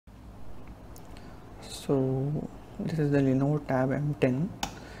So this is the Lenovo Tab M10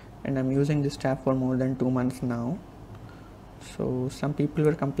 and I'm using this tab for more than 2 months now. So some people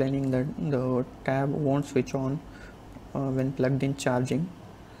were complaining that the tab won't switch on when plugged in charging.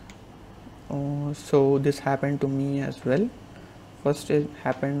 So this happened to me as well. First it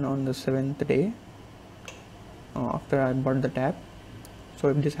happened on the 7th day after I bought the tab. So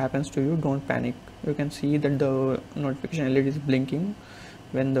if this happens to you, don't panic. You can see that the notification LED is blinking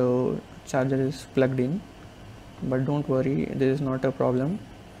when the charger is plugged in, but don't worry, this is not a problem.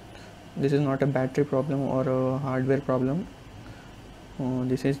 This is not a battery problem or a hardware problem.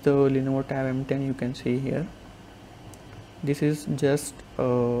 This is the Lenovo Tab M10 you can see here. This is just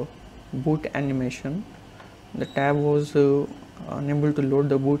a boot animation. The tab was unable to load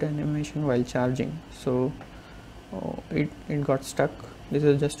the boot animation while charging, so it got stuck. This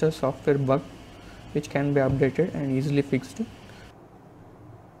is just a software bug which can be updated and easily fixed.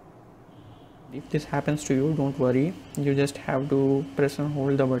 If this happens to you, don't worry, you just have to press and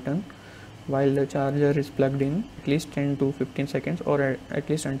hold the button while the charger is plugged in at least 10 to 15 seconds, or at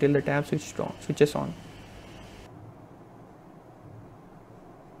least until the tab switches on.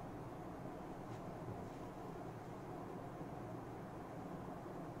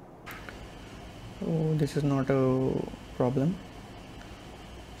 So this is not a problem.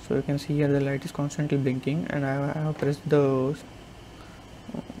 So you can see here the light is constantly blinking and I have pressed the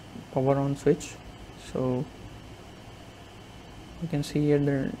power on switch, so you can see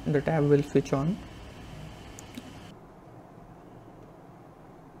here the tab will switch on.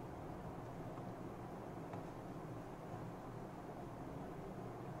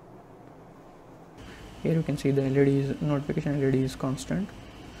 Here you can see the notification LED is constant.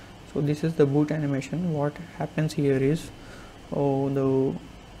 So this is the boot animation. What happens here is the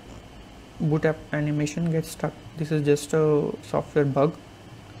boot app animation gets stuck. This is just a software bug.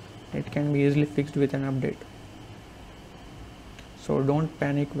 It can be easily fixed with an update. So don't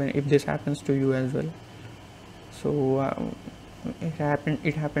panic if this happens to you as well. So it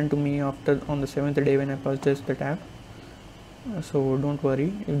happened to me on the 7th day when I purchased the tab. So don't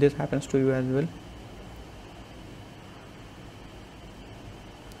worry if this happens to you as well.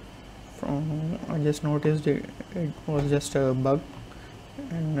 I just noticed it was just a bug,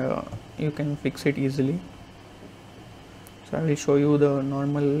 and you can fix it easily. So I will show you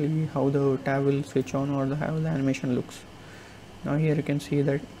normally how the tab will switch on, or how the animation looks. Now here you can see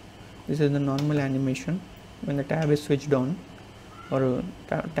that this is the normal animation when the tab is switched on or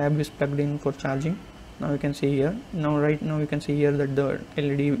tab is plugged in for charging. Now you can see here, right now you can see here that the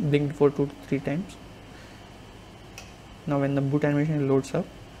LED blinked for 2 to 3 times. Now when the boot animation loads up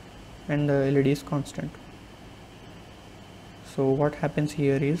and the LED is constant. So what happens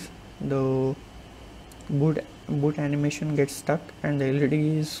here is the boot animation gets stuck and the LED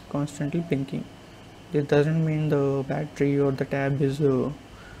is constantly blinking. This doesn't mean the battery or the tab is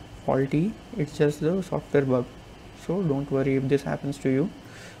faulty, it's just the software bug. So don't worry if this happens to you.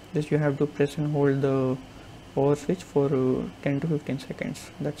 Just you have to press and hold the power switch for 10 to 15 seconds.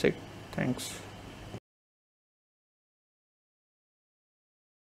 That's it. Thanks.